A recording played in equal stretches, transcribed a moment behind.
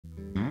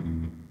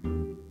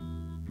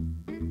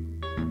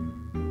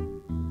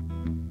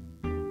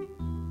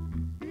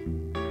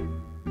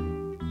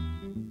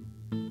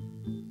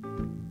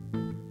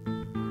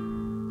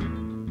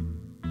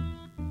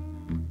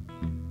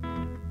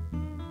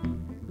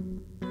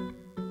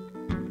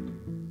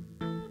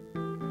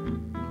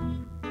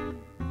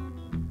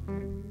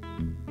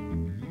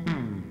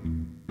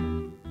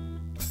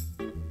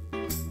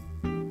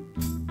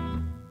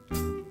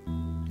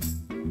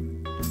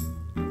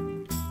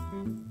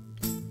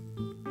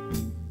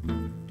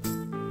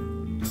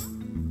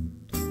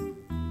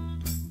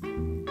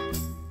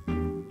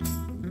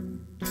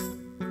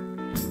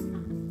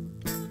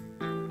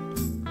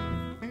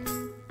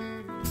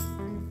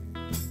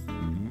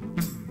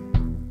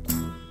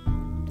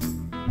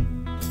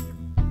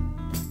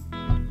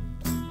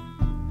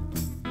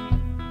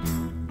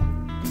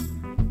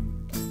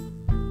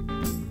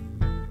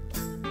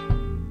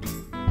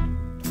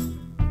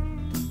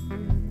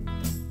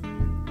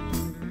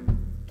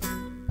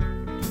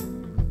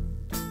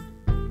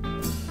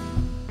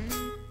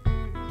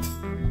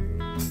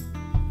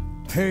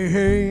Hey,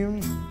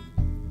 hey,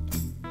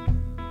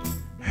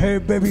 hey,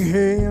 baby,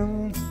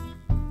 hey,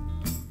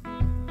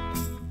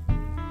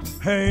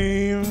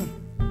 hey,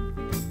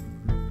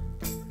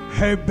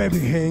 hey, baby,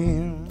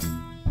 hey.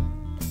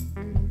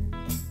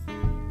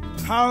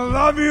 I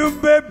love you,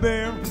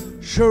 baby,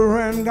 sure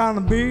ain't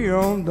gonna be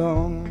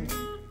undone.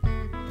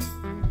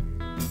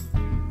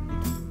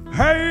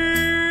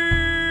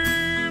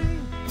 Hey,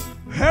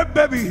 hey,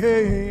 baby,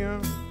 hey.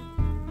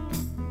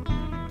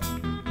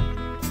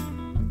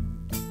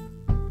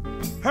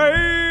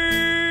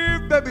 Hey,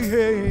 baby,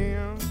 hey.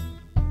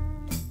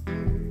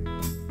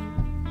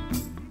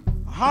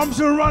 I'm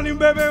surrounding,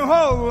 baby,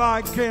 all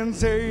I can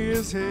say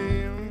is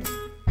hey.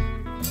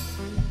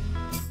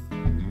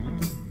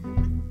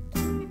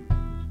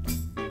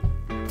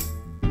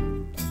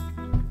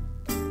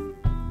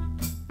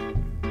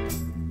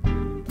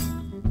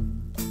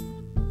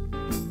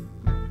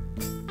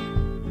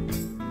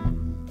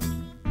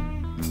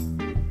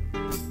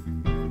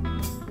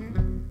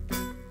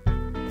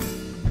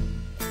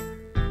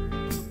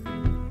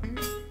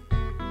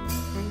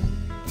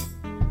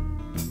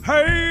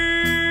 Hey,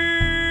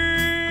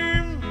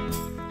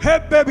 hey,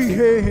 baby,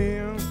 hey,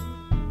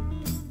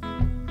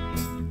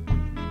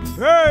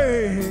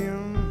 hey,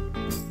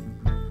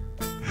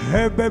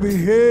 hey, baby,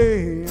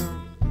 hey.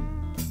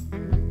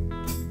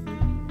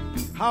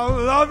 I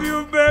love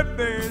you,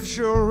 baby,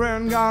 sure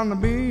ain't gonna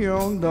be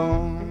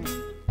undone.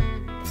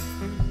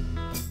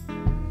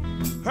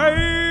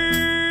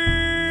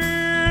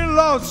 Hey,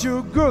 lost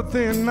you, good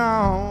thing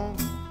now.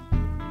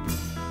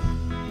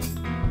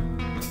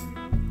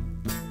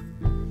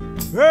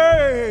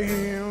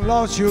 Hey,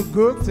 lost your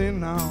good thing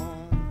now.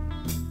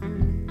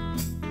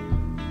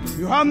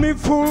 You had me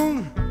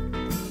fooled,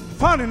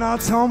 finding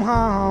out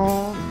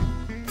somehow.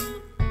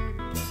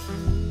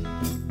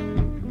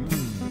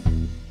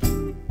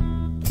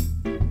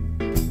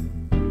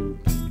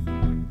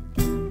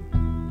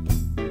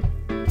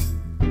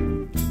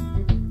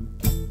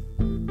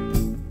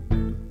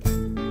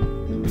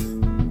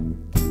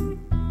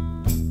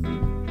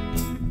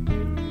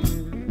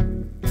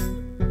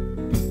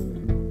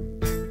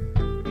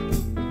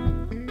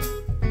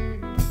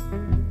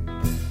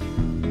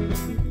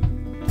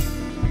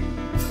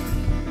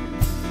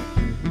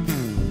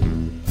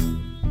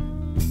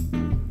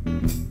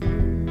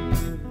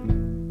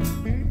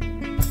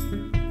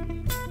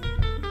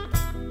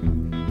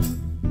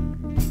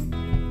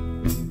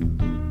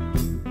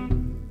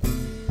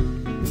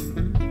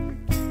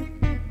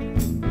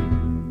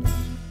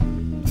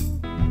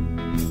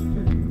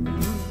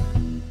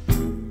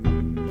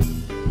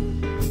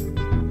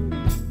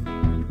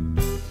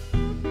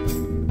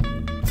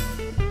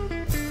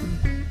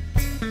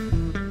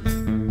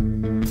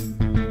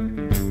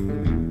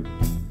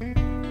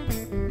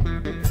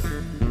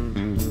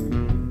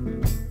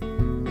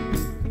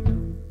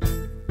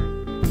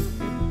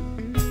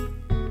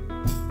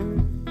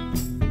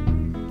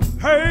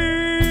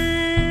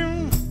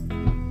 Hey,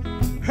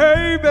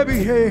 hey,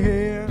 baby,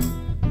 hey,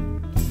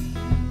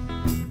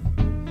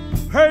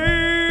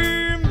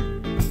 hey,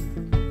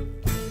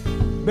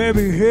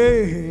 baby,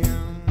 hey.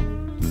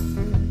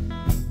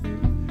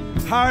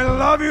 I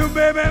love you,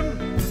 baby,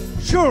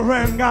 sure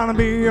ain't gonna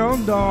be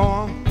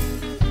undone.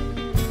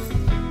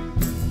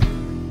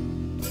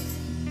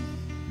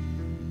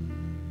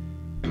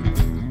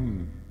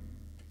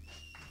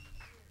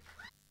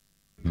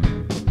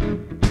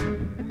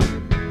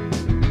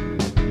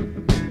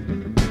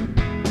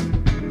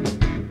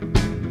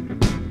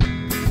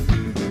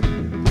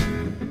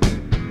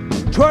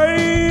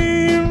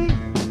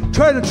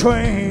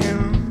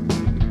 Train,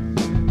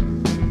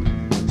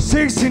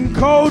 16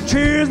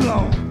 coaches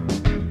long.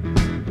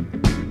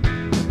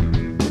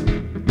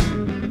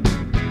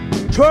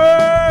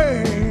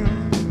 Train,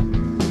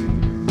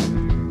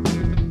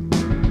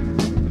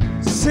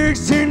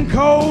 16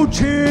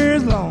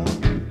 coaches long.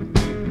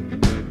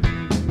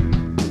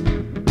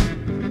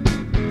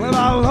 Well,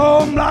 I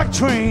long black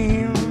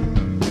train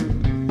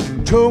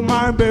took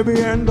my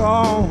baby and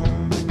gone.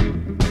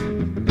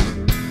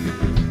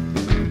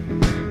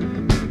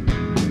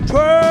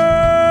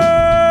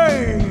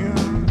 Train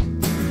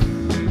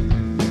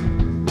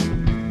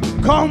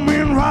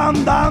coming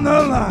round down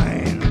the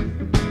line.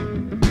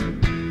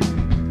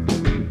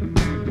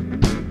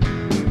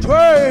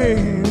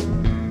 Train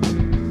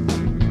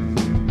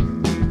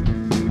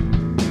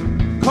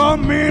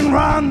coming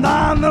round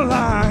down the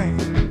line.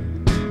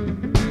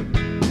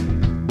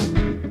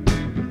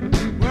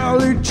 Well,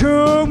 he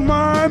took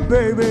my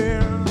baby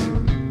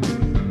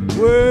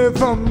away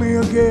from me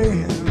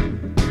again.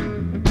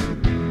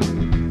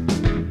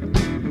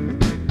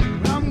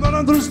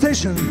 To the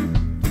station,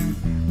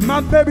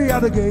 my baby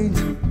at the gate.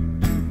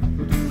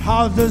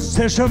 How's the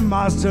station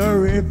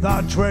master if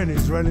that train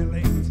is running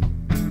late?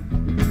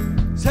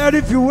 Said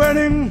if you're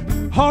waiting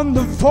on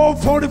the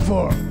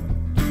 444,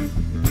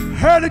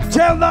 had to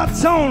tell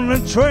that's on the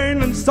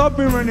train and stop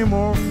here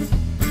anymore.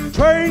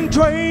 Train,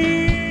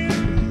 train,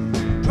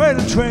 train,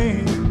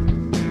 train,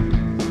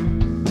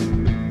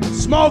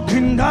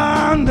 smoking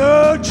down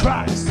the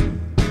tracks.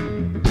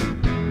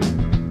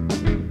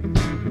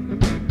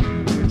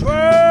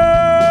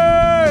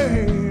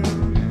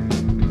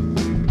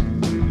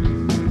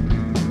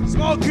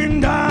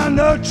 going down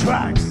the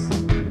tracks.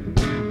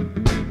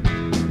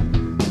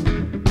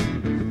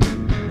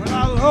 When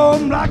I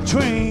long black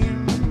train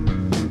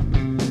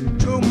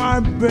took my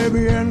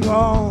baby and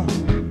gone.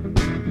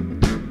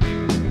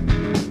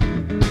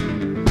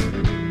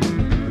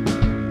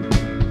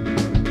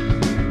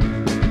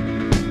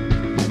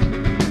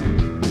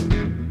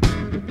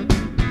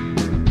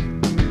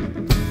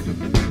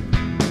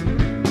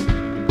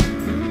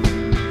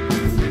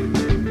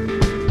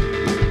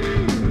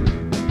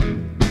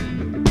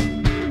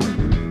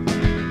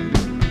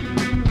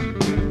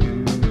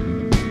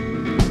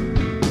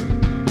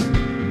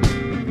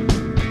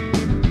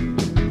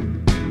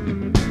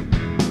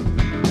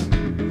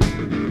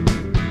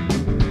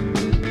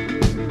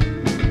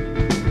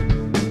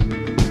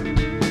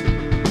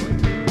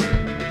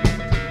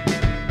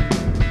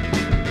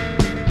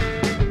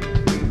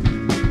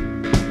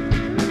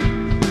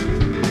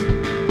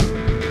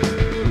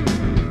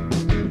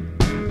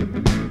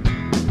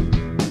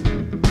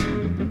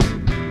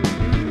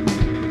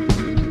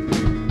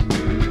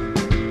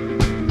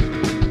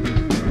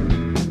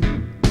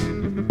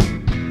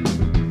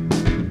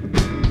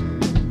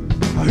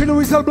 I hear the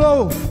whistle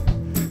blow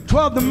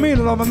toward the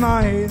middle of the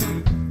night,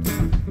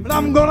 but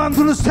I'm going on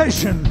to the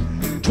station.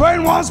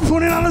 Train was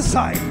putting on the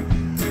side.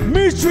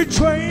 Mystery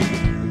train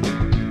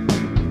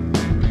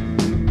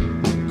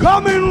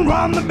coming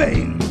round the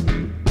bend.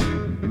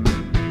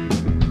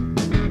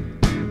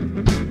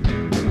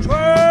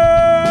 Train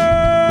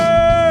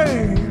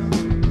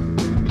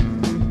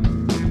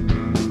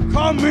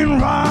coming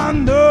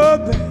round the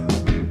bend.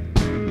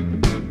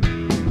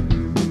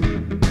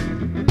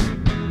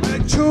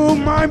 To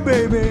my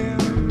baby,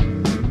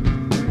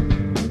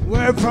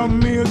 away from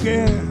me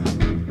again.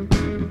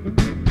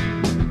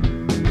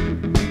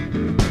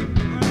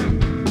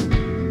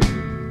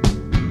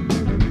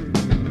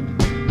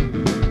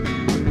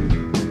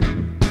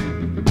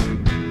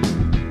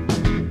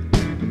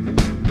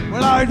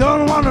 Well, I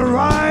don't want to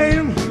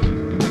ride,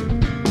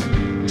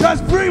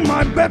 just bring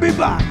my baby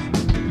back.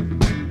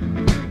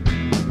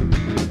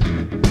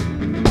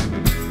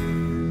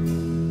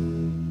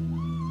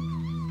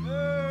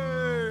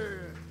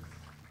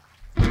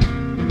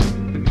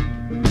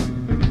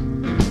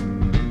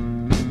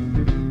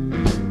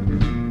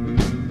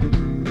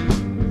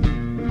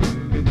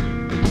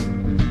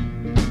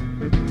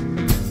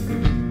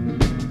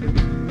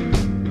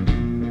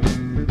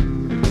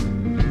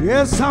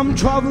 Yes, I'm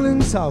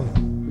traveling south,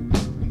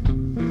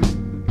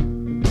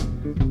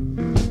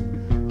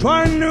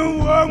 trying to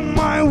work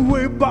my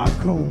way back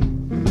home.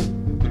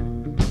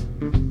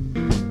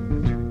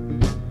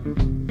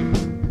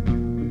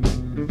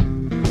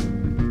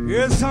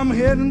 Yes, I'm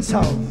heading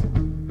south,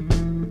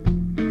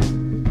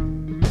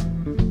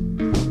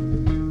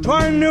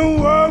 trying to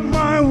work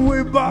my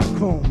way back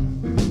home.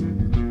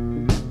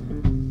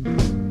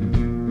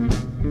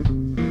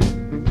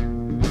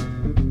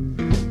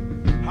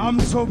 I'm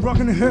so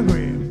broken and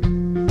hungry,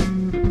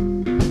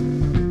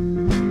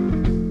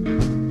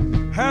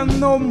 and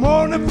no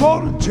money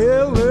for the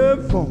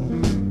telephone.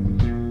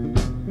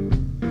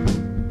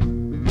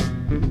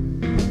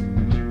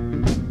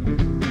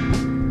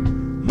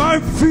 My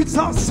feet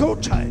are so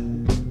tight.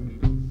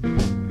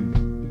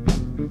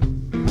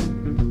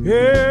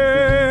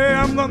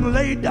 Yeah, I'm gonna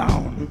lay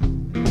down.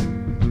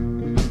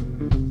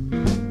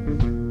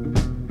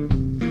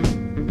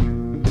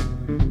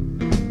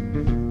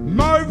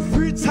 My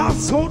feet are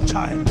so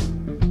tight.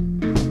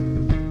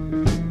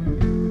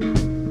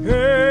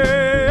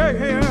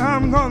 Hey,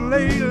 I'm gonna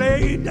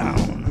lay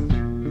down.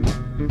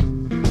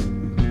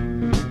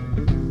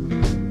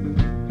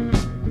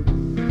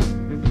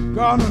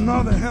 Got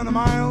another 100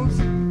 miles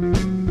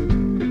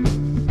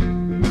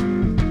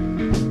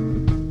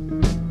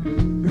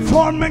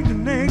before I make the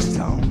next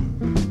town.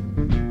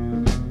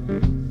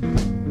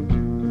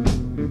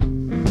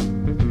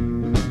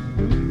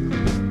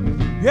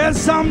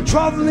 Yes, I'm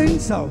traveling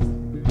south,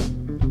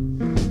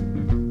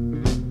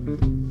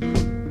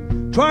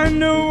 trying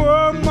to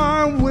work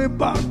my way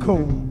back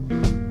home.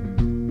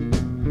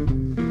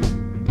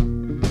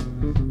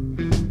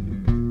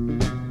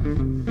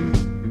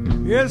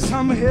 Yes,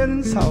 I'm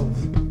heading south,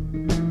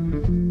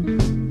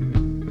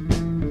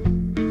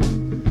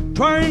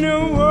 trying to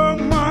work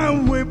my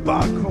way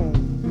back home.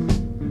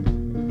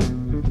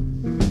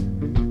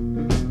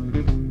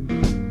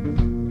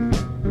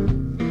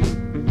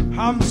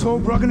 I'm so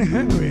broken and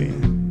hungry,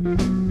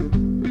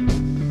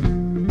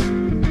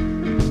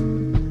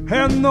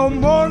 and no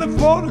money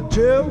for the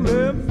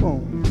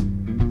telephone.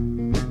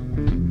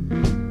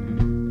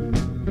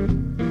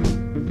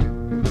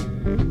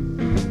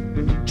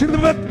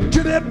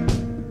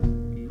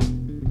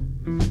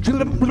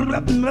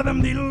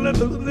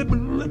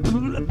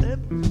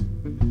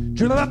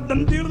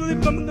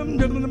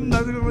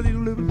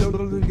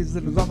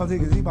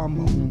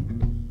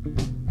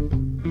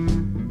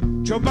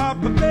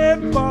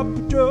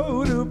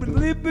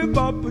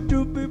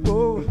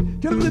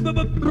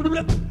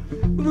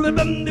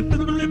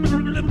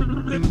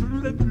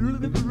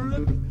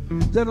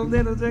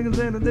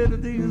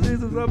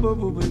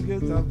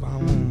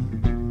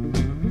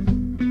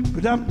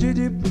 dum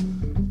dip,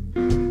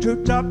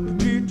 chop chop,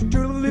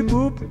 chilly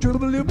boop,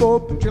 chilly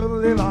boop,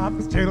 chilly lop,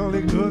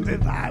 chilly good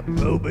as I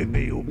will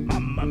be, oh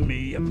mamma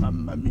mia,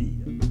 mamma mia.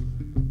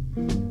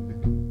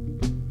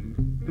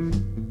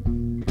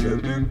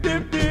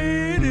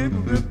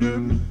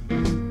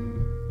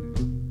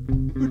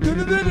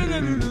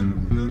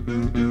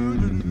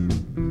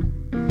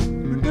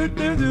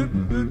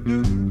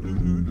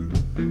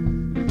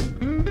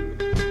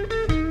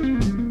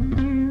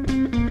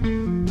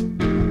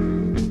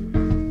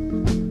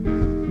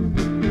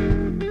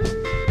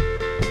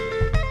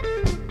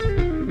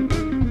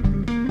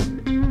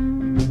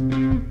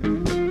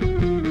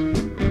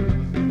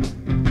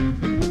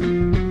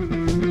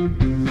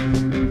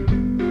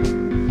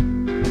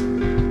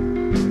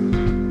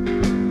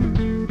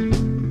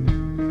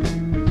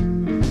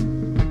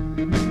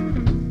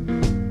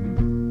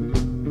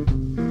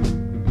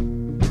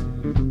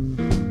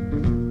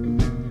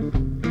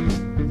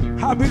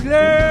 I'll be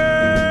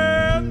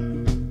glad,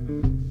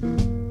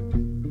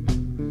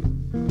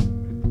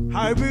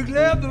 I'll be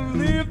glad to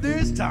leave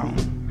this town.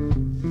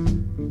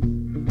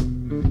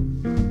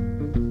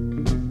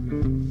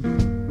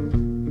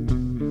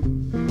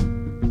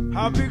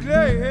 I'll be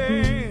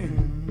glad,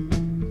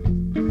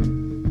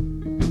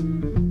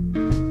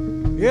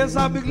 yes,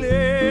 I'll be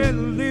glad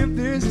to leave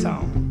this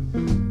town.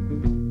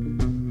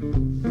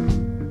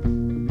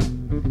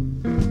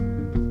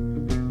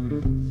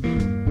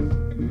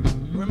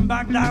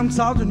 Back down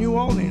south to New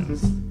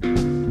Orleans,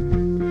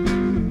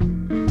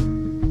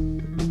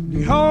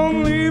 the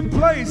only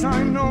place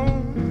I know.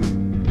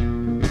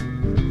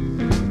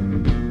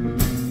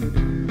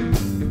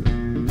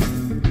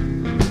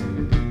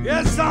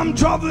 Yes, I'm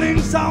traveling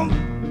south,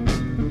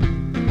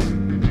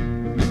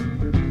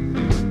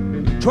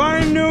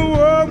 trying to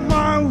work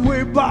my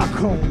way back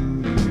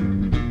home.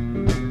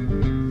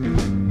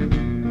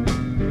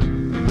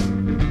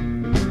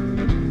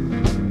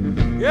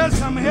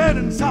 Yes, I'm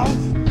heading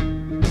south,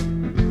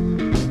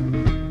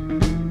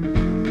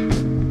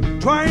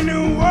 trying to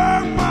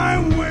work my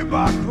way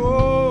back home.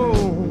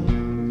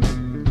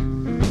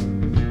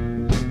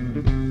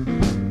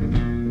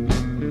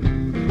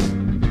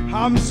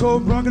 I'm so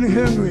broken and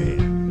hungry,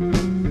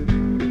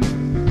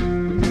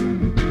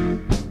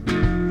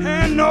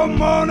 and no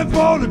money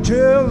for the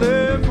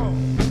telephone.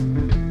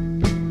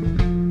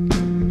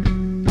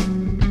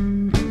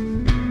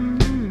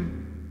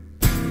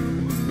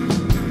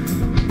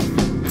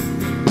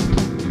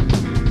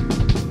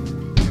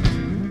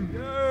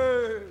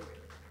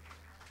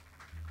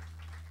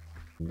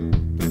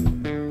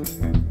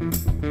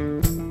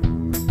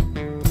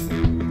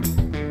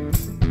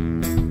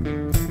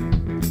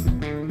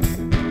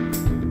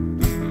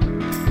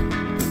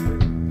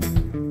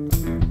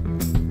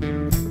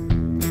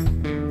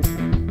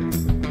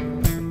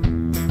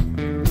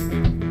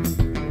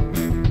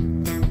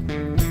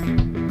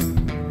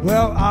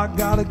 Well, I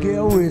got a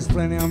girl with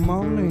plenty of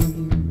money.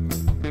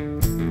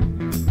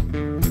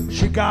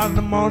 She got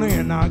the money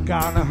and I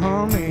got the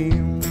honey.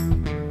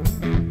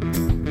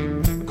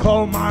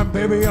 Call my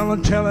baby on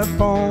the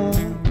telephone.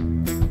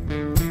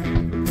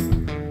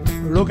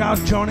 Look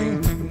out, Johnny,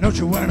 know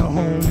she went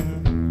home.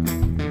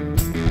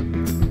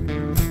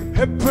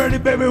 Hey, pretty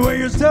baby, where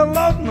you still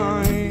last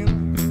night?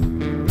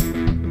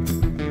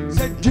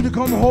 Said you to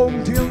come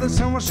home till the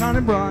sun was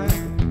shining bright.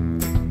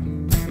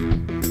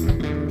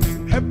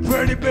 Hey,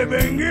 pretty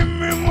baby, give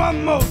me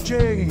one more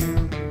chance.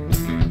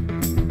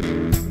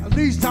 At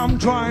least I'm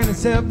trying to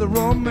save the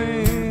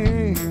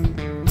romance.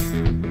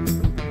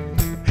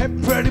 Hey,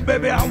 pretty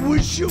baby, I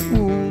wish you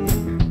would.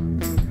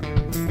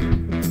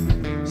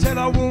 Said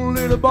I would,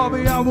 little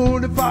Bobby, I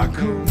would if I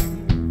could.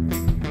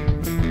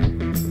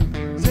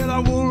 Said I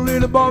would,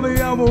 little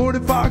Bobby, I would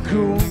if I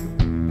could.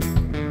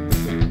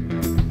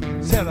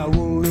 Said I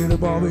would, little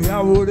Bobby,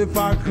 I would if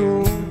I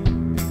could.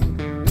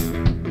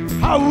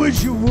 I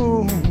wish you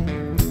would.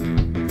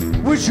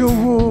 Wish you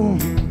would,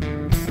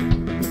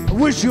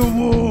 wish you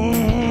would.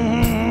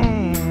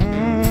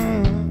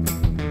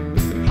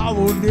 I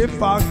would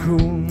if I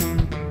could.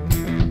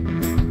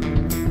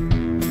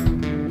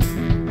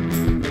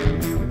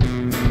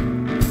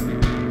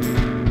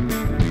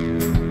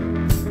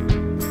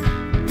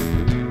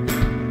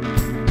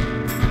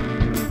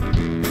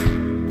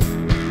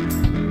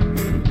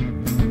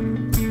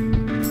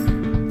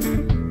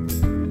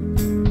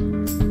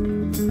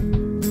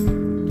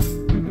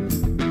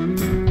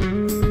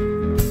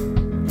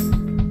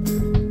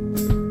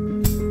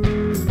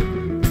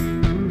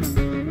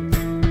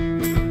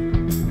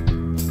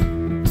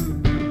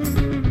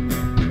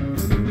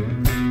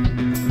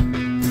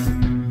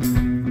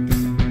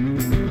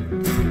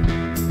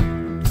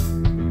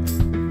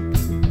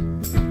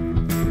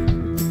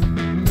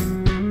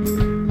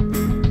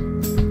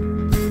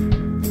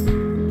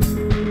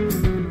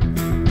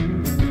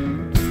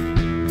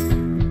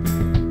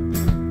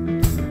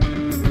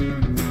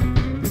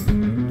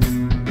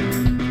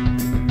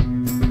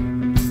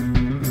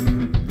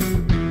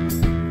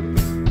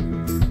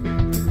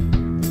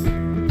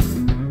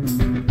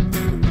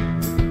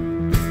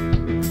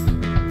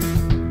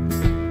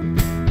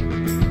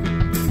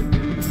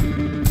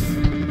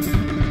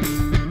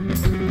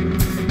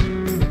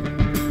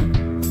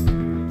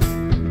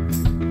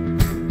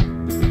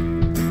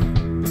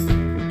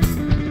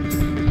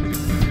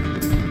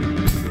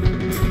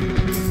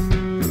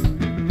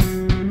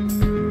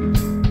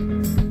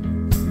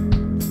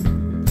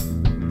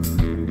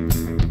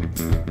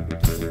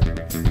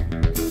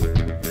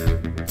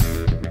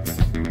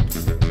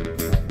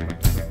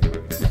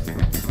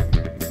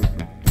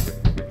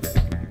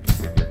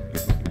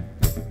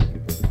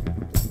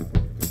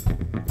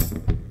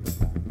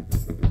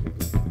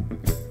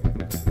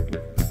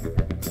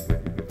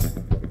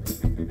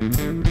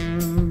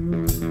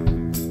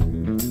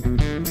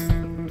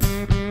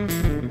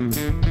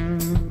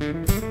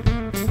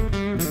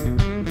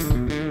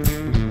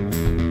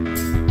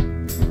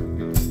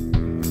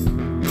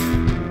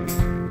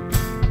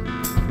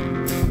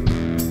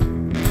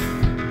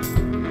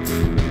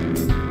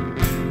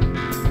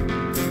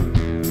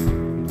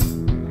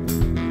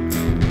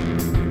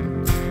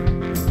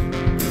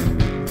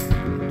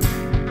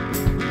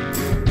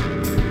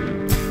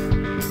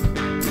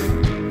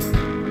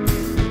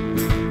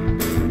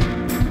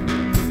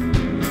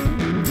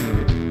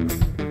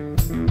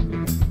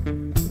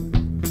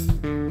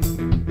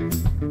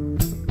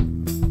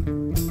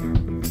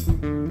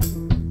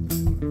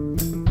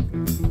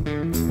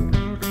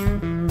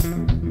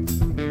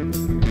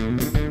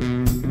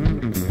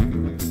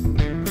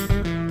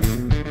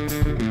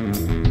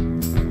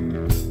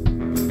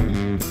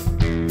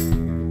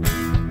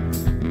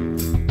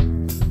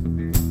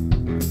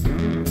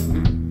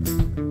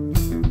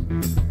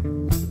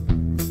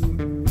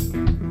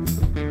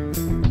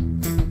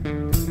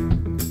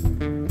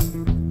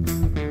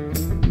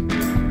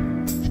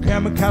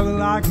 A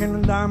Cadillac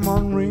and a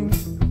diamond ring.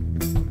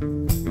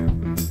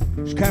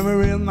 She gave me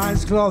real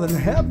nice clothes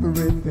and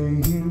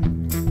everything.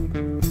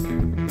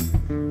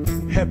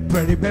 Hey,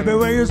 pretty baby,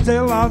 where you stay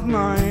last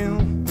night?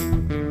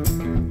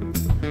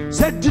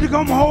 Said you to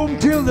come home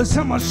till the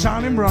summer's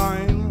shining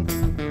bright.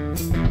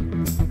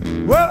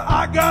 Well,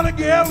 I got a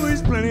girl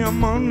with plenty of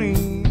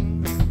money.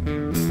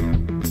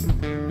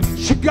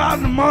 She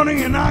got the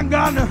money and I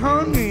got the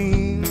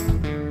honey.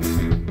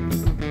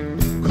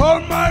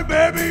 Call my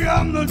baby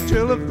on the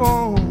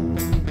telephone.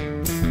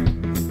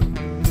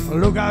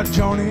 Look out,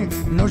 Johnny,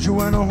 know she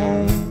went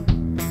home.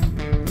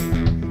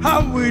 I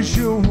wish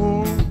you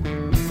would.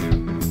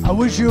 I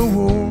wish you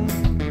would.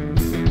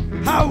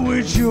 I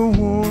wish you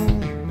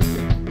would.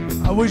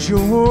 I wish you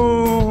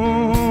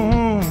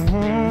would.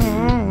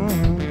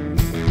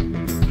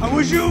 I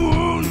wish you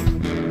would.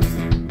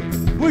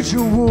 Wish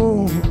you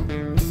would.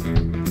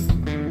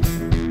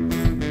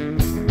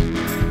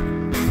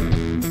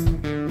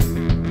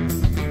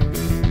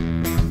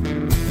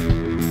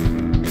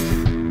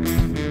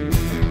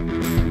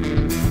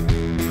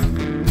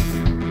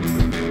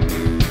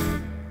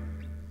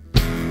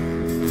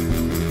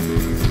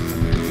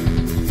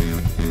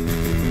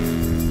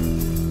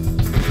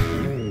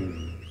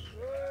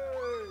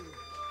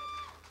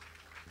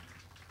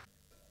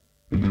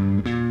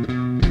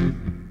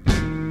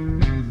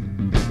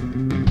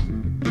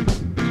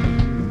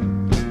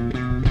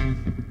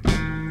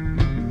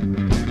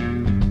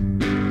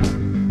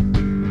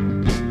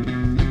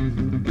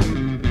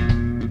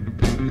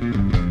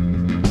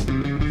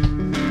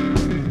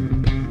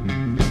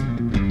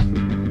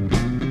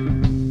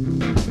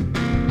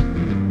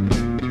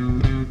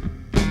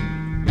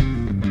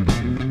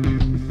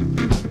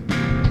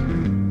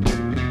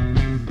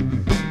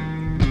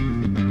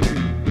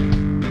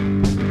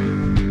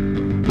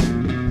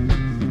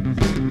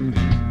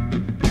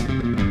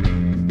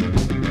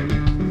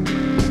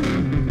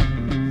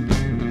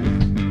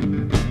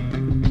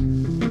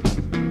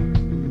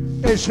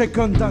 Et je serai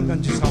content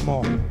quand tu seras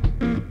mort,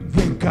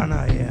 vieux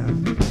canaille.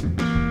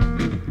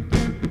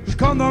 Je suis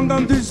content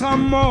quand tu seras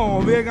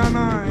mort, vieux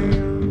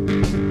canaille.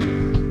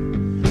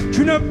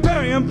 Tu ne peux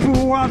rien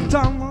pour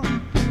attendre,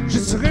 je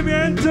serai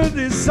bien te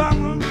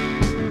descendre.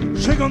 Je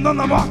serai content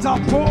d'avoir ta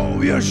peau,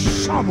 vieux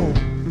chameau.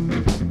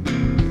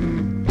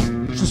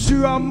 Je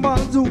suis en bas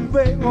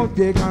ouvert, oh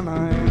vieux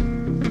canaille.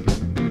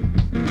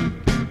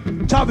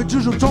 T'avais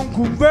toujours ton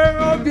couvert,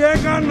 oh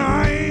vieux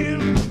canaille.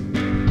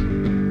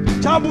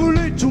 T'as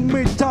brûlé tous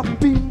mes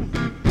tapis,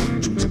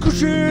 tu t'es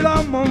couché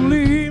dans mon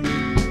lit,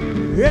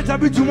 et t'as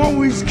bu tout mon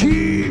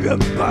whisky de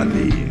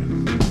vanille.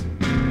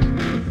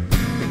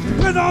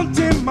 Je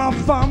présentais ma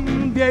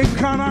femme, vieille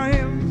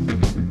canaille.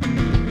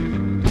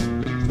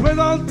 Je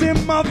présentais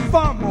ma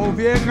femme, oh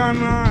vieille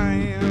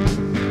canaille.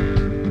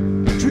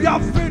 Tu lui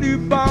as fait du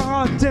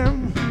baratin,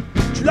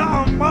 tu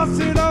l'as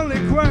embrassé dans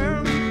les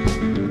coins,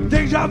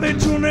 dès que j'avais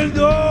tourné le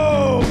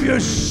dos, vieux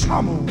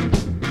chameau.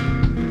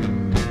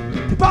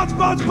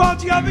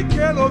 Parti avec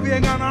elle, oh vieux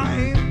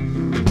canaille.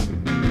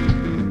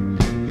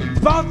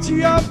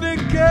 Parti avec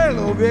elle,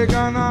 oh vieux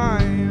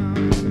canaille.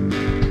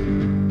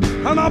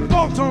 En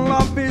apportant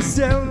la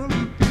vaisselle,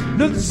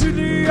 le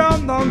dessus en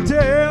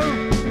dentelle,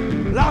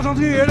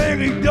 l'argenterie et les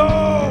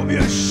rideaux,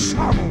 vieux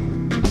chameau.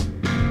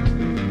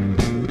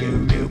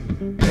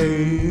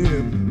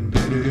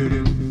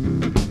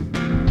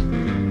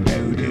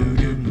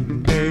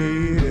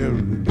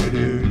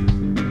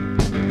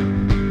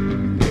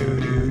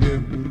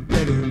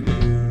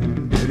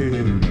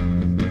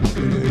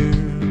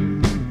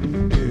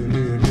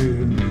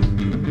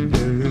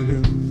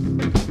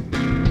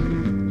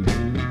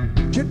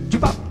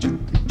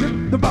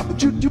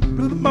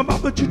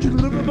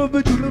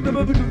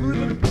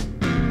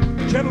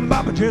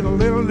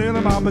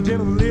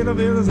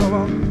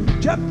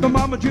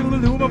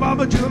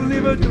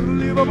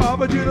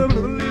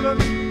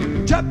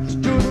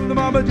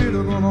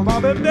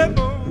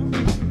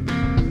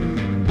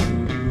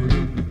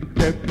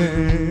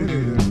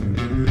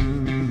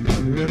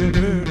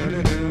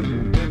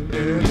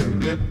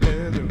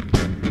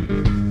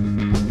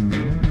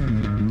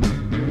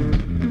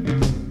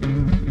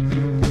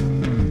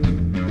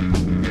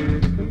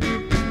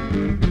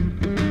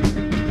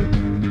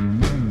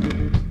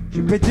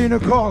 J'ai pété une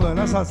corde,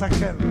 là ça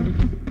crève.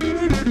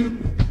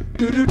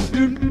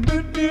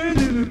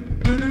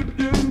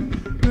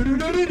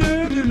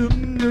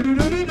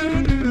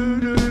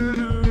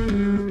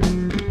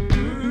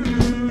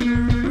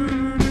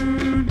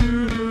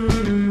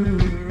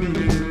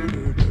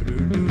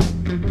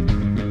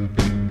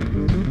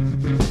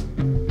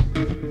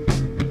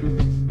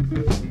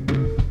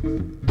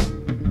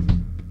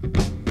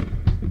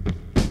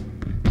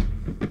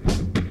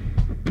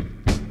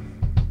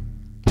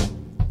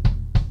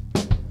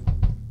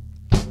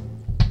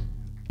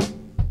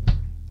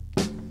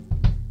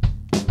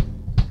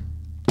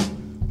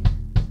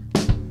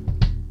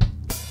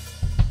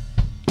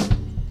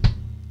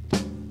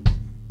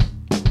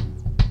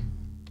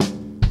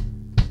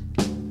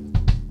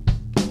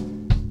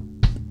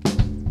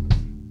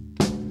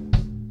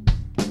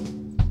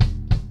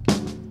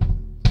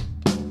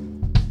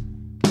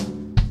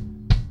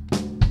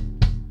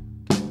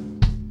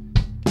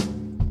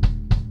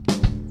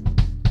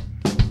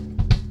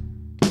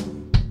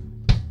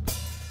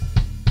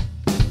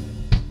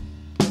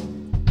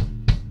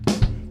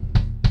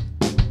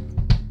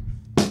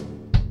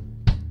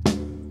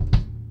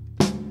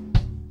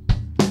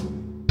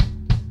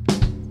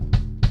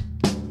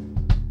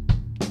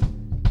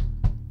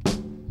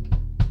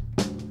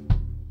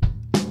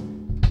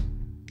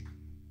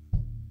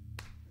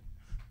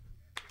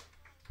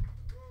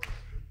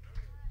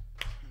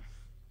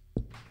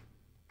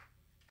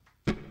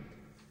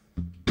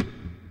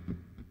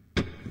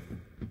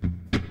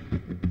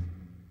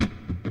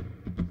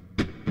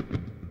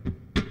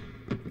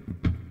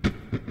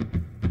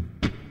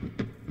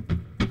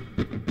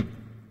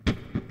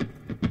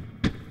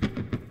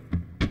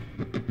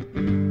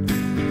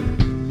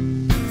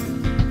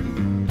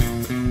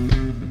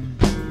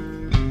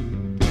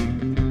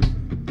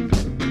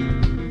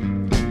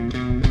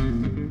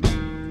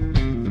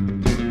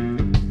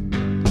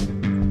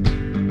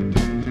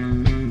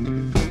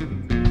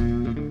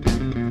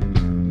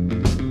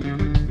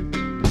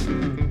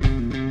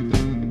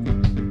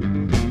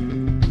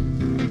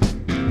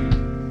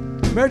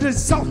 Mais j'ai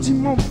sorti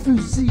mon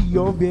fusil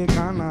au vieux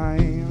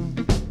canaille.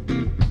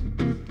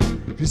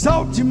 J'ai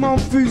sorti mon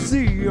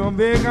fusil au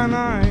vieux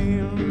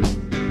canaille.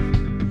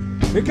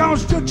 Et quand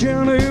je te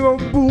tiendrai au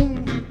bout,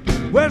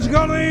 ouais, je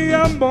garderai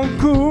un bon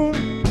coup.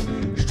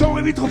 Je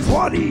t'aurais vite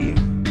refroidi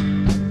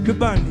que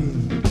bandit.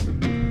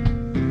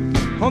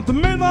 On te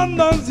mettra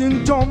dans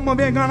une tombe au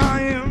vieux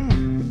canaille.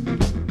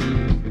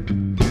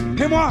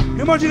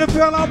 Et moi j'irai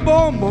faire la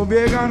bombe au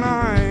vieux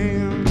canaille.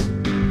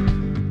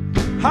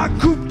 À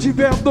coupe du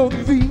verre d'eau de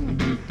vie,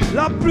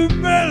 la plus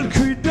belle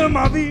cuite de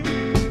ma vie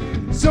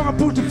sera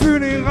pour te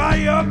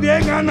funérailles,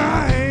 vieux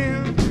canaille.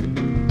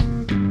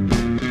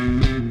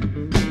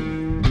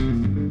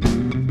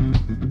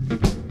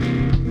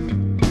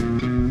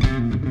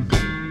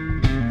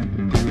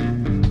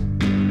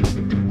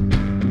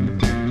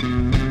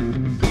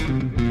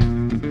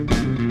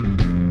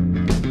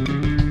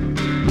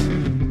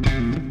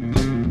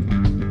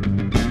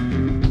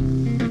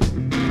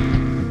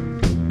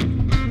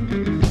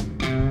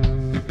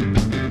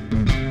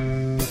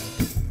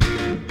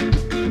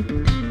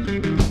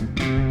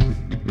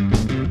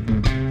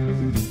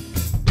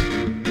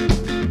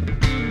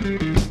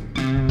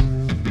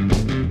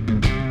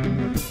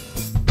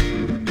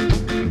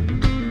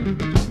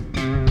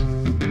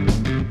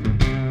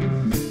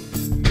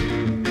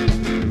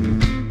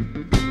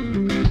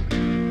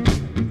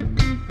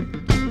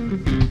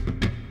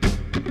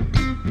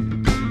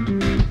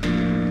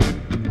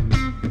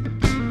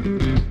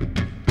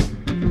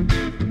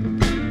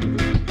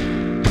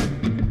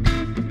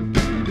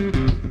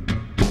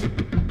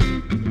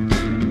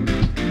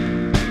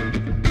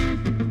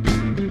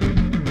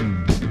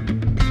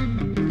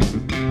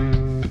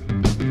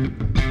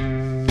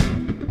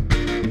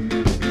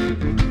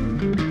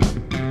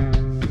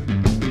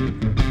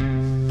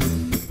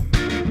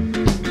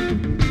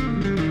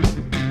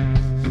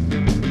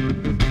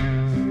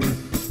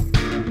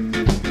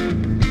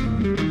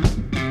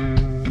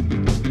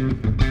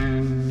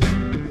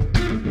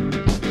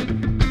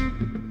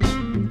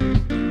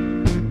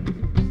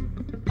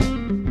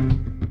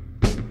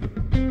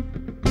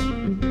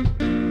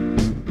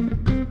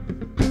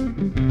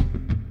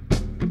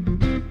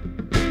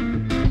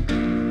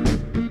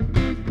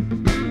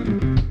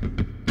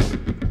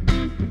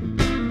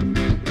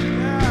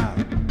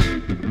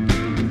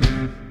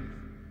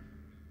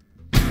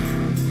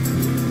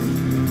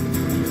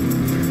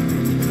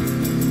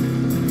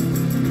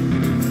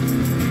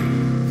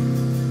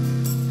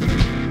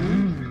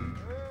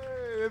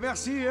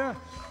 Merci, hein.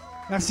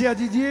 Merci à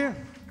Didier.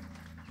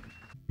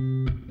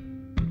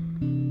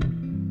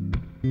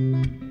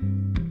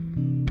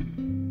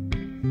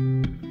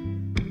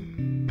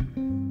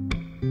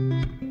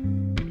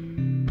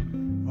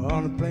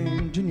 On a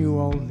plane to New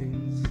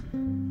Orleans,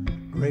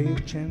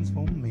 great chance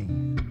for me.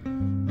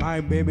 My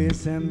baby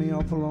sent me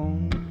off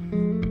alone.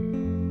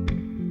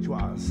 She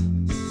was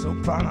so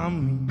proud of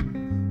me.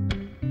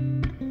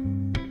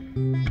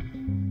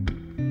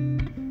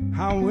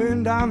 I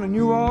went down to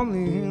New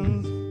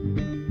Orleans,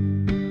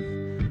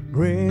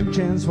 great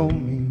chance for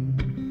me.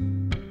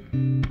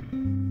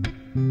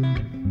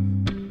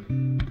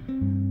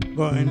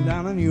 Going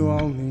down to New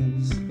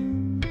Orleans,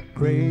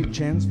 great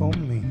chance for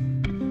me.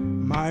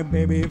 My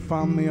baby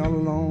found me all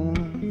alone.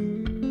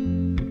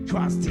 She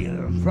was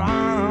still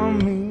proud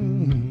of me.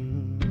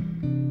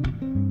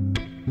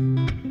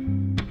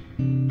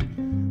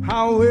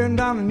 I went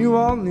down to New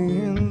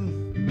Orleans,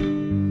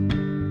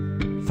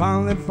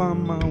 finally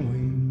found my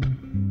way.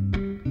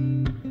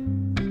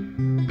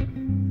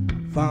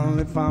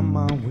 Finally found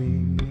my way.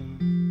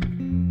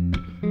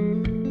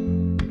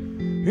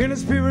 In the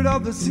spirit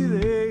of the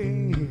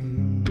city,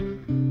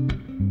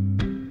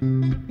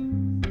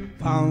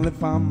 finally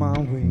found my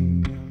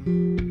way.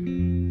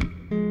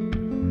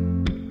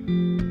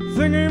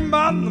 Thinking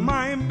about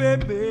my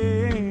baby,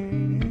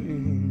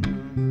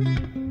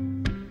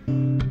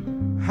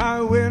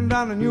 I went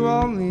down to New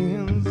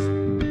Orleans,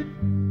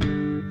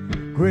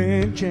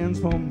 great chance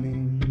for me.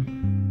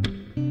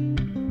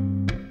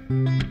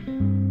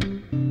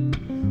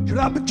 Should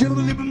I be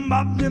chillin'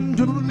 about them,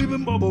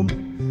 chillin' bubble,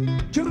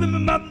 chillin'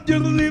 about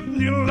chillin',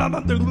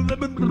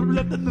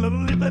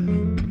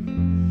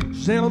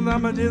 sail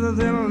down my Jesus,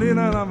 and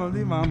I'll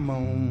leave my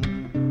moan.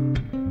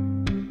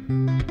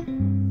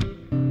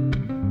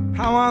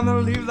 I wanna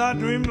live that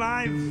dream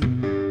life.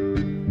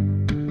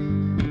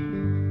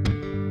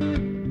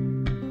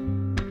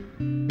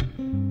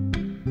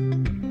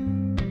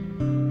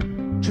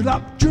 Chill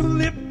up, chill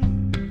lip,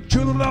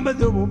 chill up,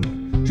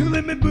 chill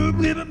me boob,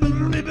 live it,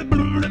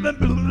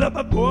 up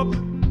a pop.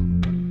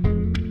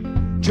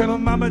 Chill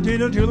mama,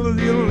 chill,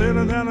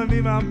 little, and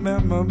be my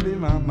mama, be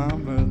my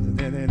mama.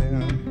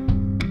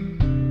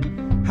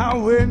 I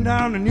went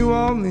down to New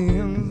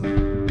Orleans,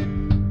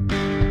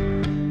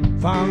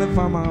 finally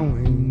found my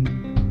way.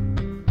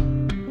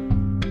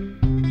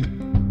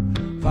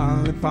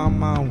 Finally found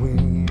my way.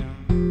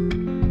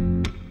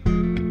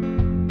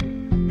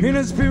 In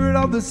the spirit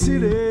of the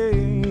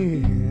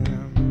city,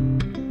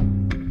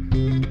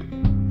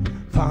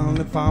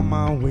 finally found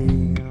my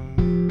way.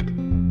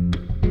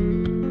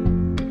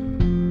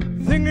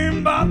 Thinking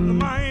about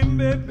my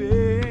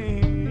baby,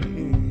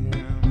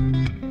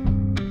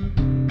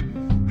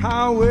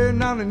 I went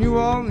down to New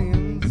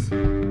Orleans,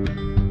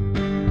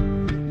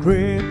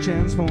 great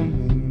chance for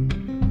me.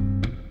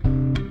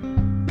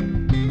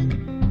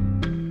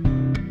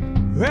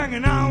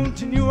 Hanging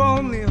out in New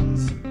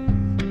Orleans,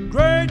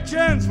 great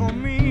chance for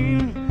me.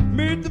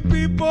 Meet the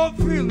people,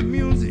 feel the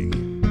music,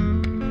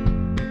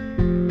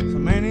 so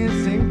many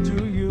sing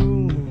to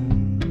you.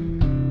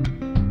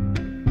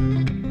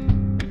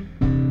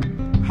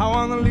 I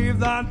wanna live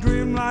that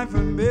dream life,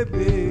 and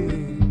baby,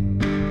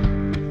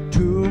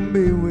 to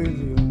be with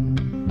you.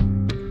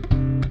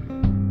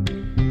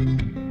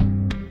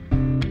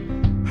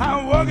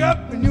 I woke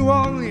up in New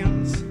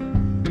Orleans,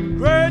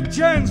 great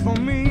chance for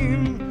me.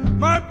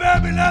 My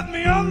baby left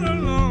me all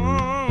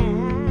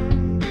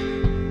alone,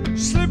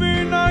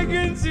 sleeping I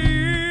can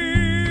see.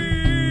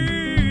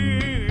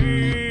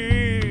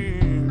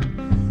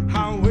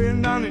 I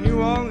went down to New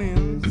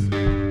Orleans,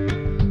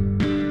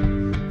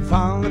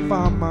 finally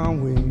found my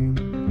way.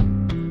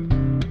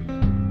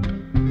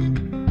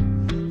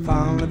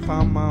 Finally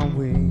found my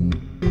way.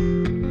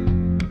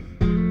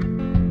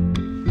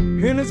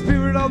 In the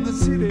spirit of the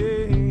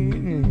city,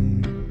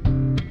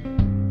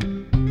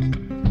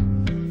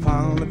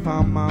 finally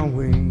found my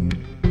way.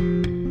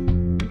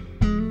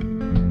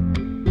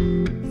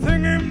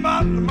 Thinking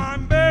about my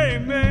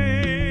baby,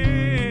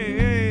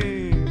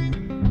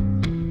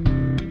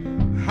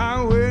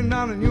 I went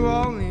down to New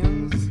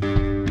Orleans,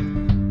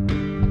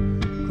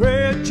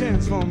 great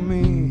chance for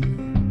me.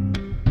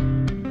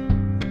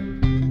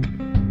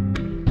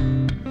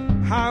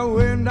 I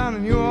went down to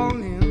New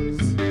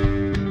Orleans,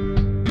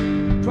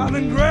 twas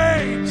a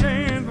great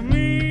chance for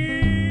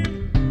me.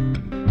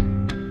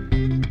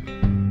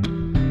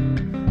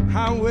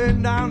 I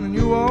went down to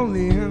New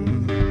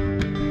Orleans,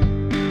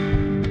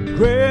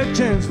 great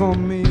chance for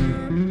me.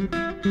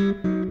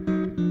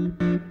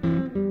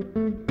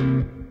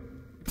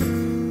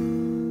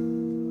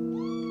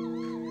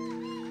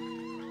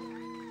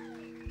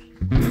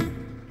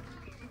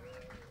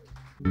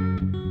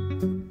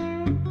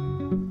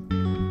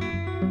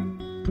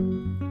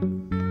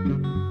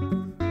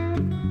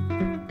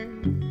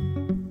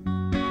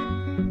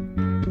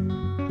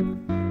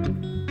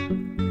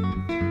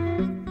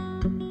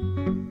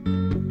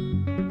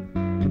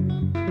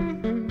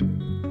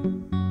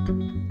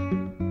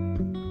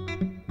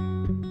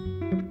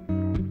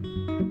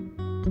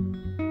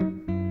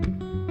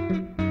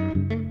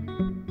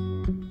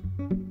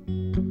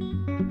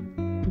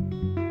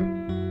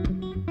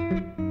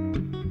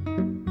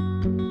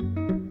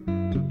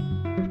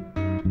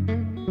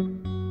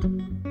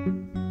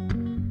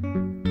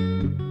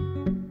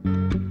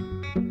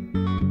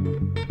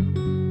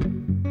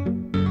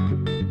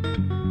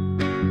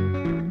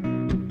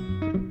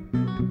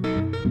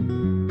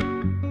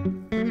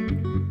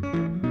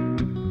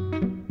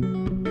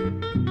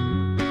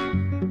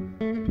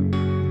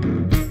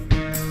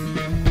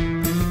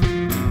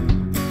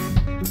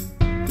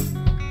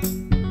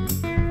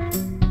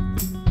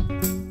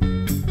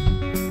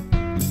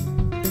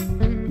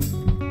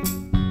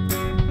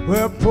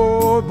 Well,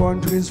 poor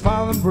boy to his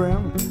father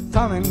Brim,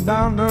 starting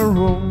down the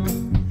road,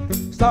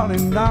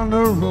 starting down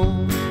the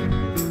road.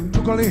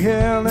 Took all the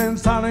hill and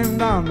starting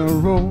down the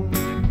road,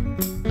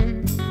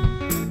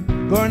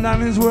 going down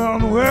this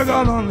world where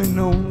God only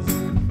knows.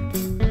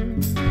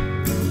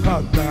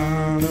 Cut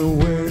down the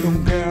way to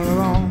get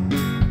along.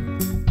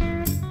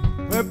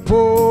 Well,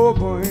 poor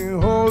boy,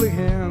 holy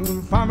hand,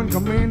 farming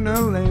come in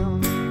the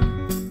land,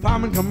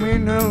 farming come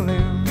in the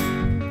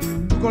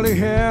land. Took all the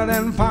hill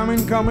and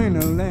farming come in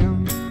the land.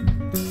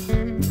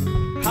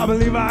 I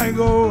believe I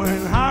go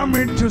and I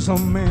meet to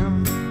some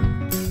men.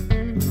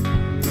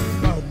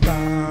 Cut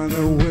down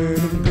the way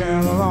to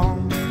get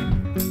along.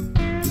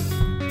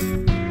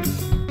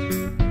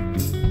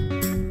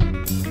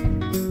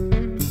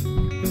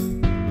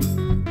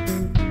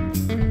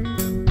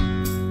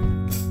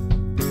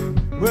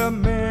 Well,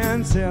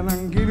 man said I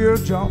can give you a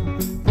job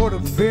for to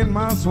feed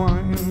my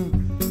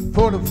swine,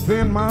 for to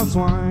feed my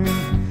swine.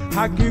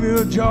 I give you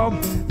a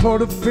job for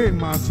to feed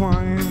my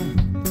swine.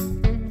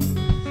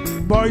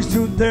 Boy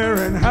stood there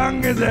and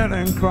hung his head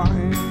and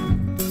cried.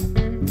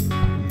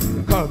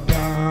 Cut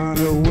down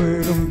the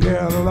way to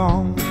get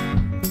along.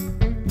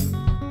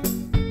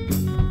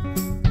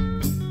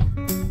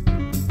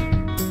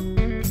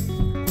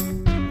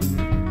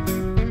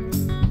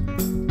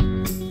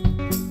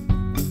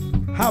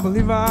 I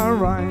believe I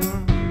ride,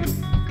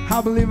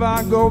 I believe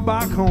I go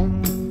back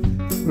home,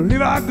 I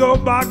believe I go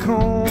back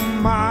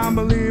home. I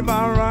believe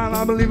I ride,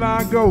 I believe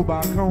I go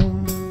back home.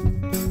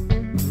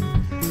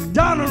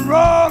 Down the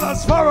road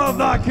as far as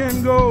I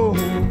can go.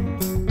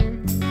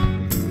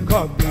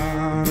 Cut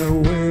down the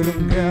way to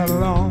get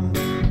along.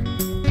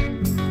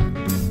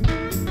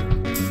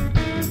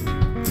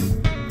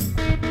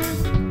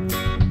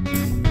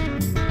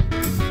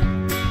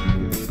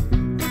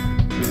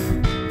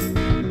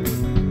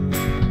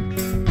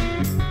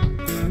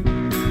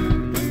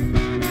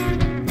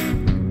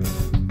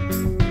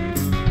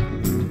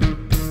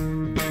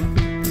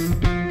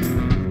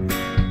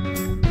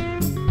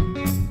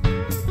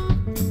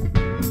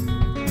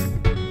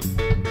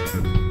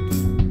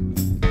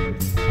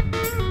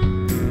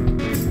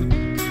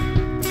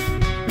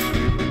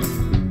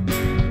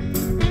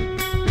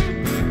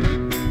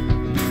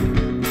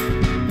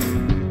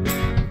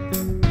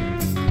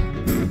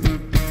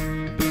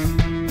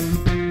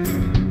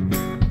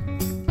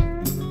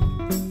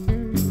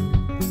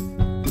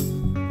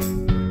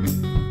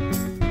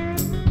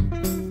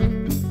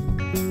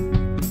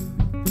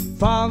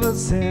 Father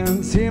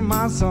said, see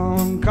my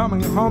son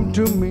coming home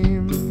to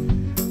me,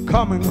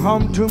 coming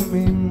home to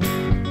me.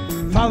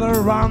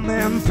 Father ran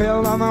and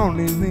fell down on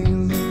his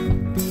knees.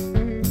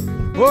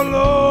 Oh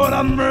Lord,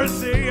 have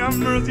mercy on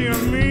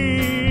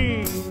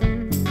me.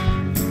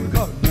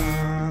 Cut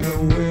down the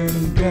way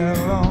to get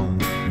along.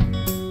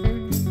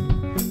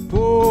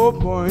 Poor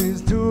boy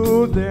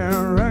stood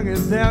there, hung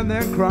his head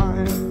and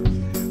cried,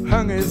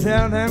 hung his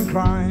head and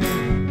cried.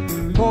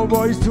 Poor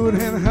boy stood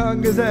and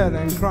hung his head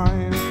and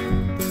cried.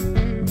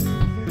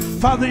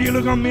 Father, you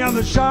look on the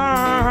other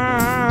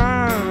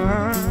side.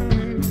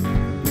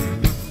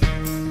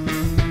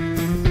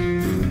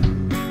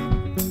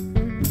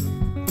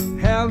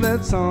 Held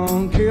that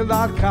song, killed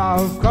that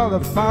calf, called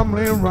the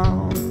family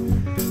around,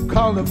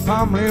 called the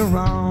family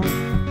around.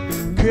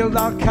 Killed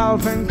that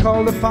calf and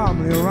called the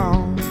family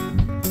around.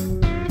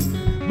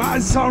 My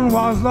son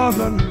was lost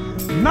and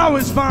now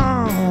he's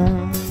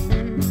found.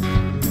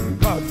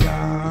 Cut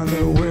down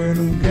the way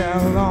to get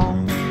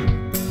along.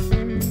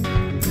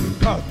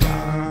 Cut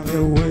down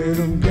the way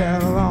to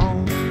get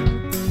along.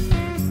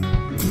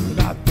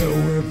 Not the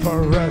way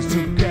for us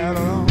to get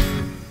along.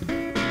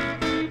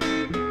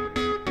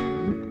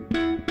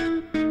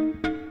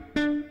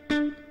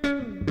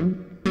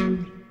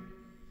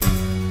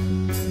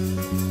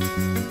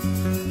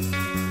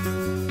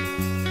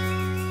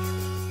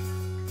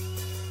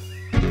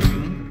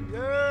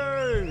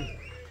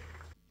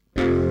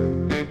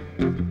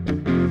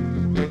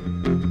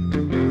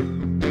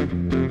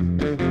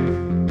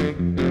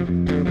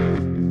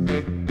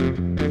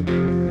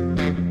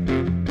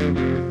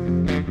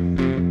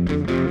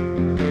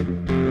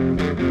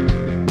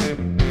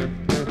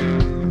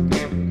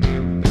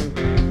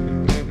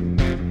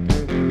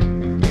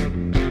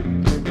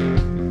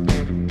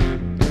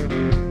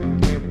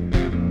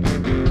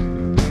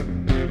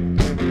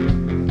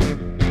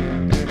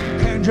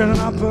 An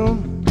apple,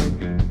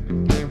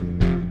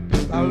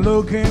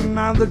 looking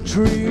at the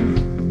tree.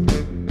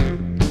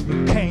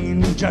 You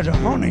can't judge a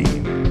honey,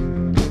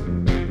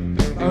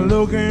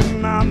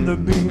 looking at the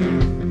bee.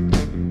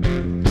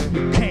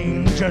 You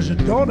can't judge a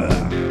daughter,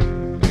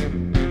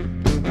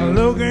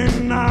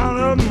 looking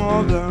at a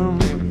mother.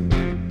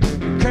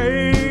 You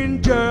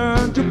can't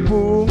judge a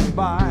book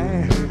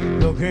by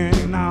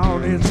looking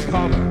out its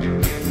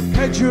cover.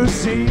 Can't you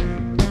see?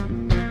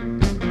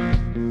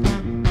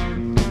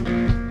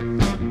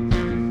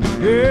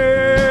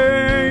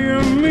 Yeah, you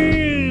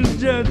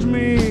misjudge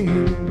me.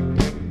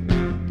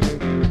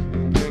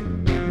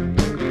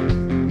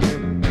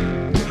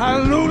 I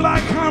look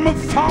like I'm a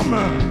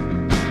farmer,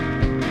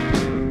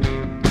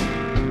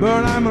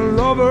 but I'm a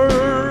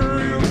lover.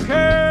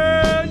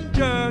 can't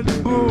judge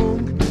a book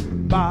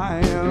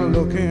by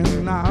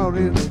looking out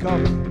its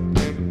cover.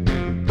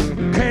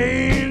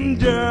 Can't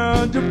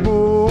judge a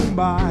book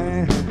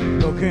by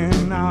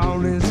looking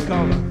out its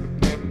cover.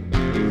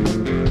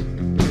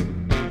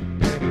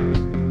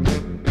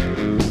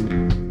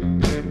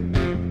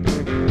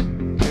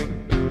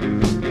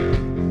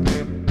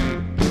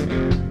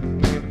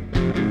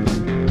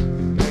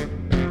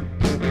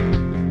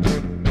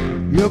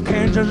 You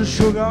can't judge the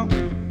sugar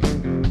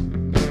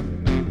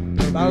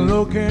by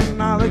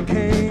looking at the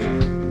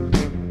cane.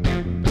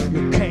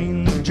 You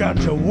can't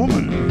judge a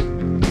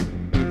woman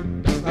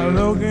by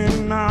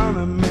looking at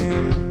a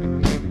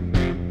man.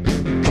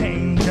 You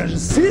can't judge a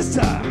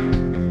sister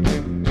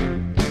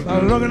by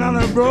looking at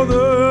her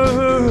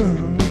brother.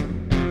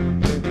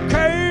 You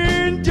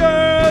can't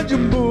judge a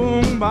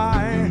book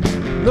by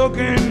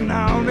looking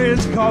at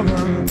its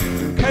cover.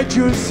 Can't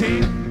you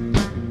see?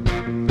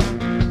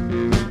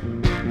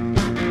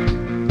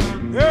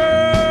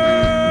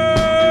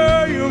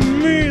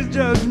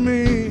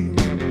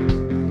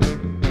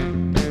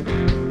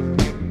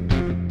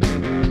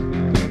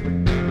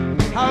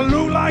 I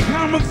look like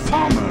I'm a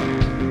farmer,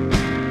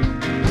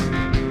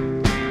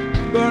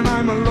 but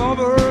I'm a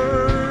lover.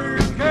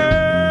 You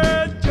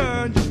can't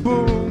judge a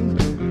book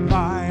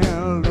by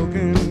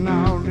looking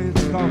out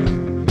its cover.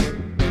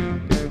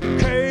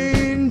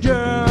 Can't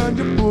judge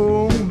a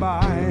book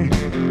by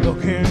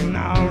looking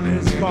out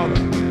its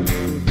cover.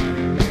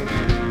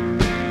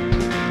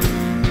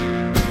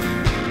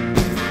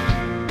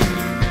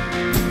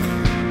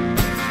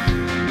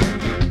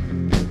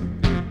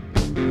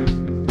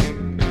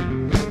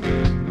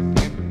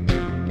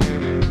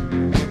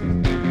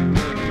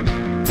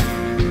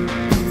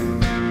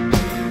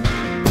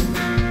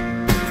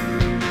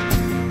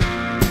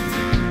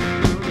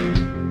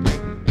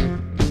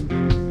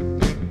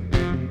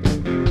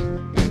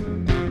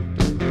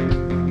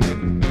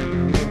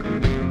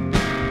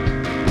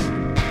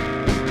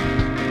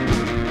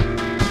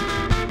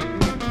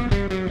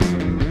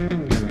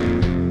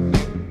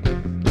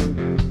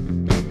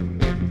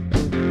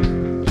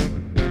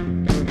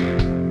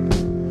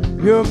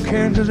 You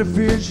can't judge a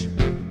fish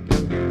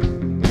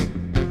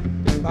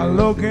by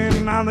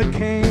looking at the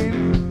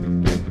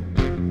cane.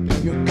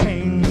 You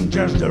can't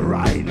judge the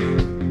right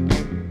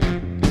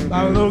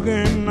by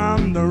looking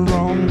at the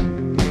wrong.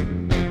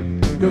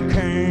 You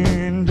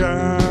can't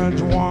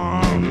judge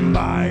one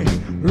by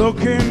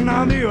looking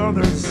at the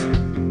others.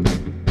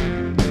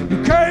 You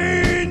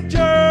can't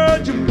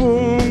judge a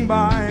book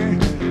by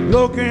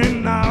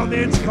looking at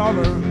its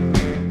cover.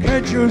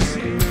 Can't you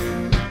see?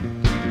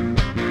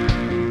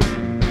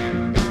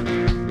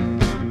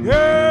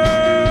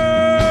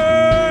 Yeah,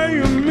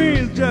 you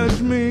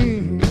misjudge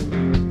me.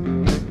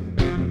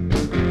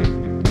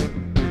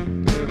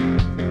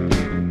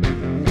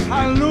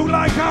 I look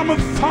like I'm a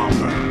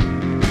farmer,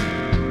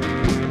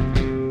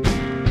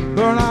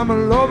 but I'm a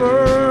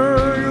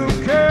lover. You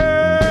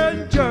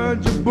can't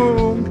judge a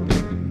book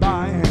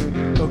by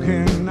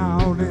looking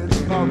out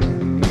its cover.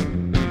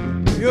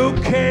 You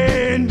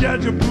can't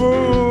judge a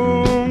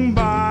book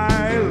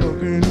by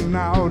looking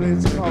out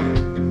its cover.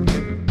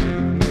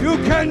 You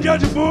can't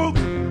judge a book.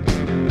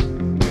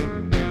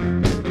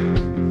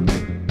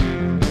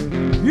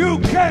 You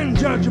can't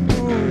judge a book.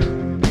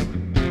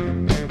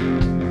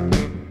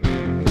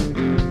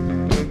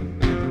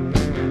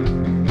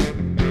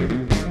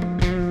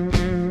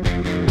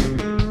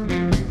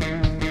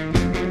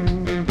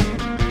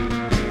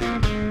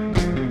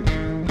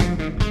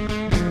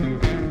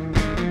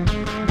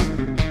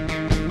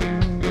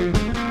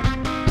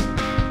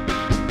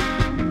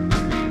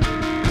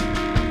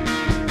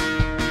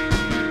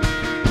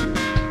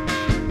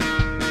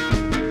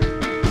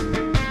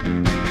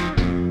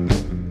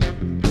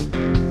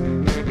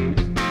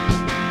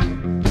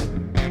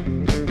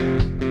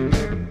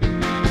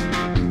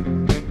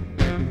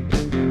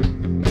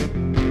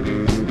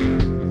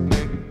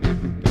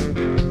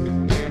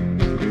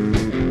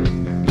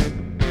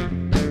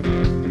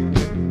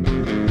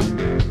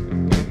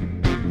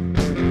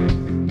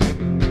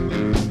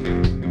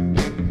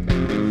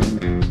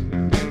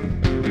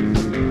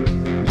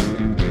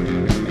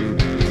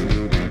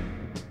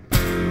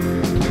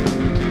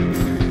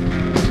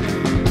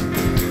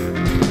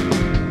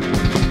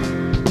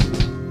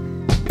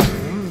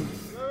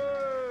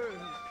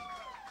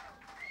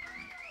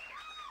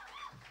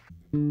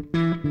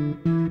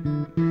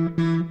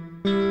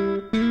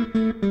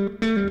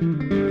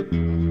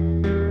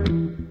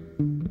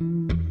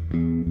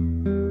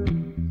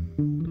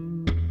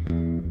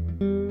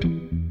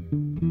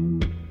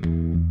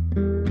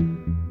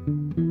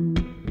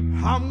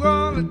 I'm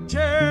gonna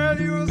tell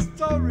you a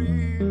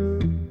story,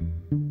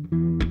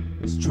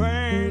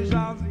 strange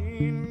as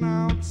it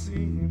now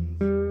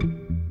seems,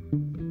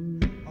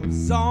 of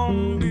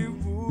zombie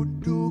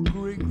voodoo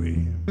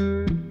Gregory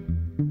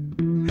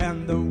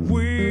and the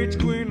witch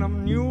queen of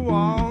New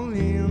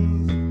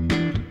Orleans.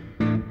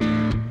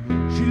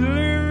 She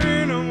lived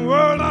in a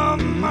world of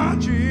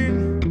magic,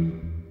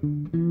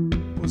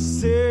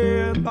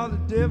 possessed by the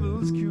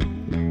devil's cue.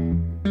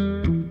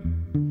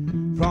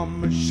 From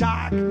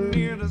shack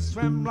near the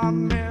swamp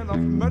made of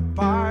mud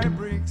pie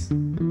bricks.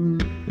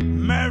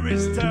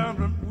 Mary's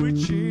turned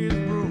witch's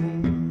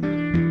broom.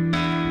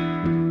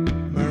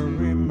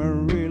 Mary,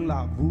 Mary,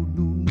 la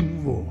voodoo,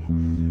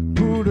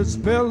 put a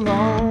spell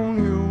on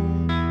you.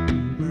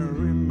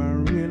 Mary,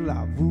 Mary,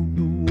 la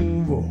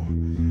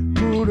voodoo,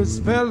 put a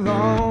spell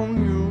on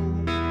you.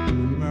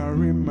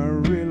 Mary,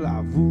 Mary,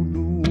 la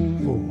voodoo,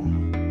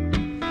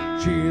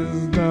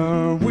 she's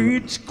the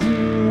witch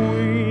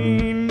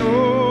queen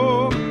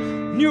of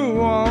New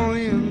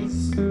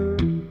Orleans,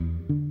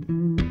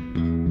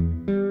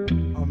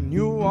 of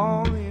New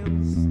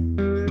Orleans.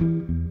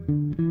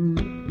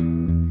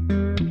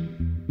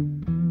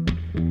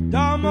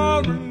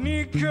 Diamond and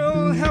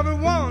nickel,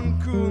 everyone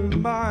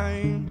could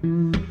buy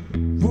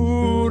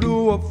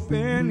voodoo of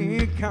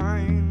any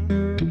kind.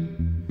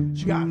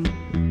 She got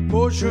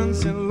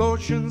potions and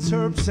lotions,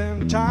 herbs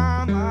and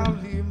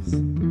thyme leaves,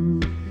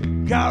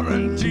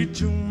 guaranteed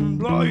to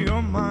blow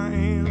your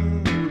mind.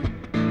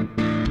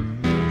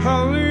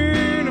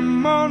 Early in the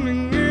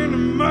morning in the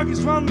murky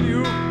swamp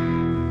view,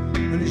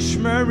 and it's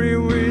Mary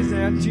with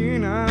her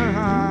Tina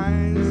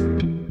eyes.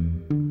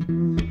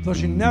 Though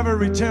she never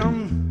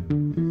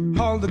returned,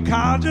 all the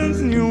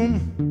Cajun knew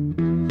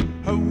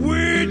her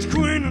witch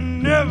queen will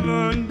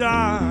never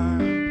die.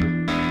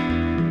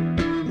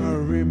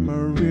 Mary,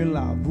 Mary,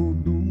 la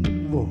voodoo,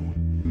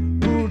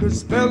 put a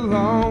spell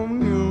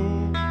on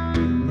you.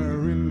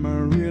 Mary,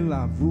 Mary,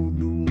 la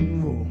voodoo,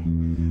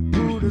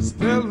 put a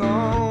spell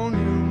on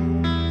you.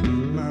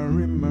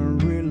 Mary,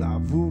 Mary, la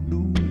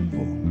voodoo,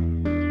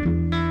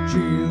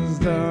 she's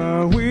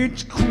the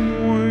witch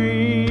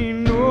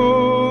queen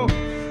of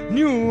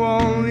New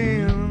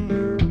Orleans,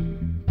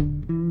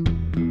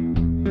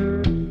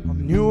 of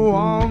New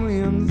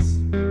Orleans.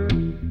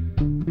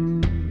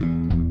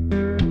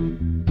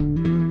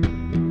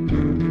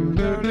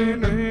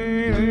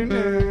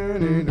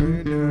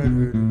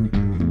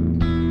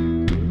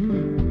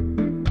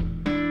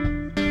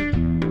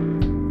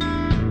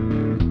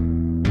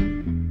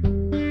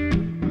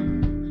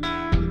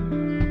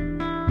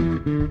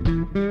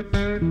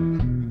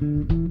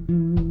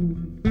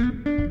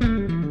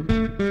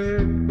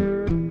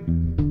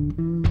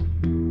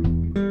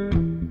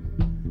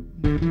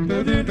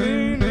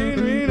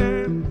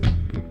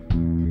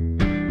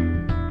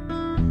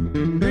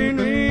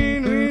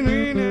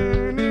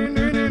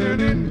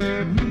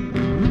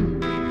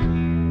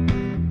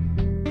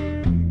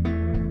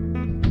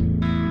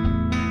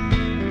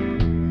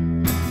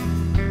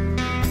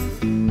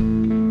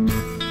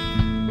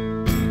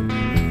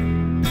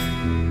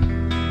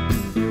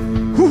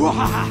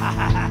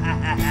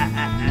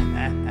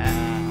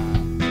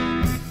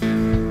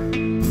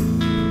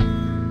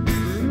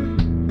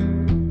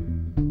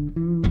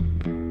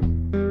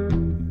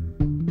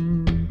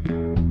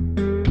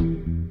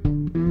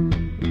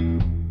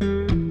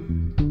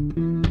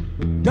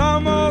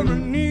 Diamond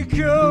and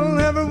nickel,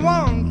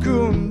 everyone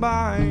could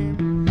buy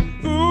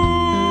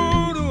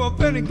voodoo of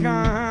any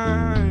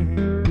kind.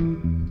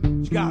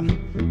 She got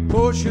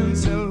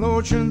potions and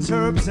lotions,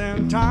 herbs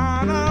and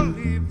thyme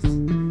leaves,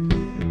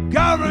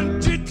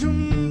 guaranteed to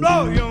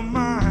blow your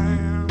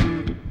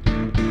mind.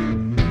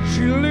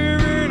 She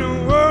live in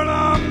a world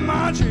of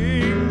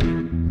magic,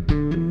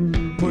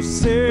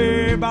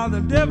 possessed by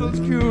the devil's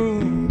cue.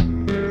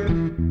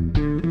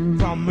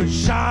 From a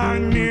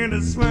shine near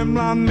the swim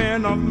line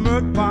made of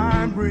mud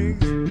pie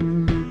bricks,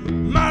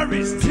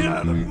 Mary's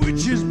still the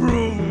witch's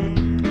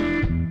broom.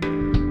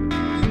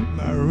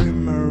 Mary,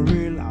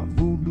 Mary, la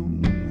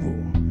voodoo,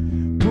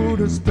 put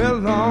a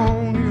spell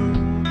on you.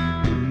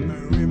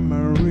 Mary,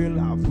 Mary,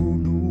 la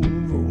voodoo,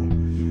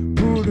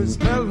 put a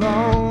spell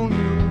on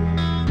you.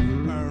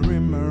 Mary,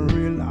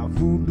 Mary, la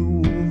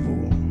voodoo,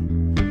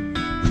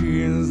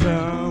 she is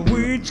the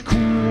witch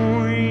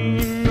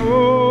queen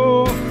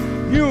of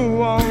New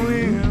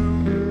Orleans,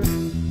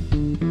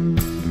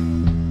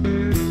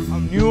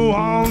 of New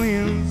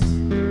Orleans.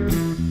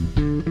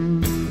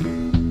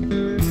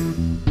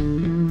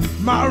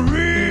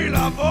 Marie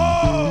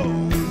Laveau,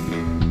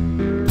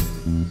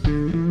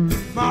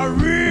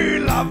 Marie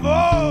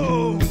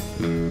Laveau,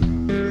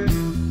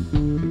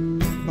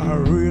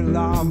 Marie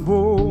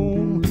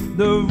Laveau,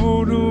 the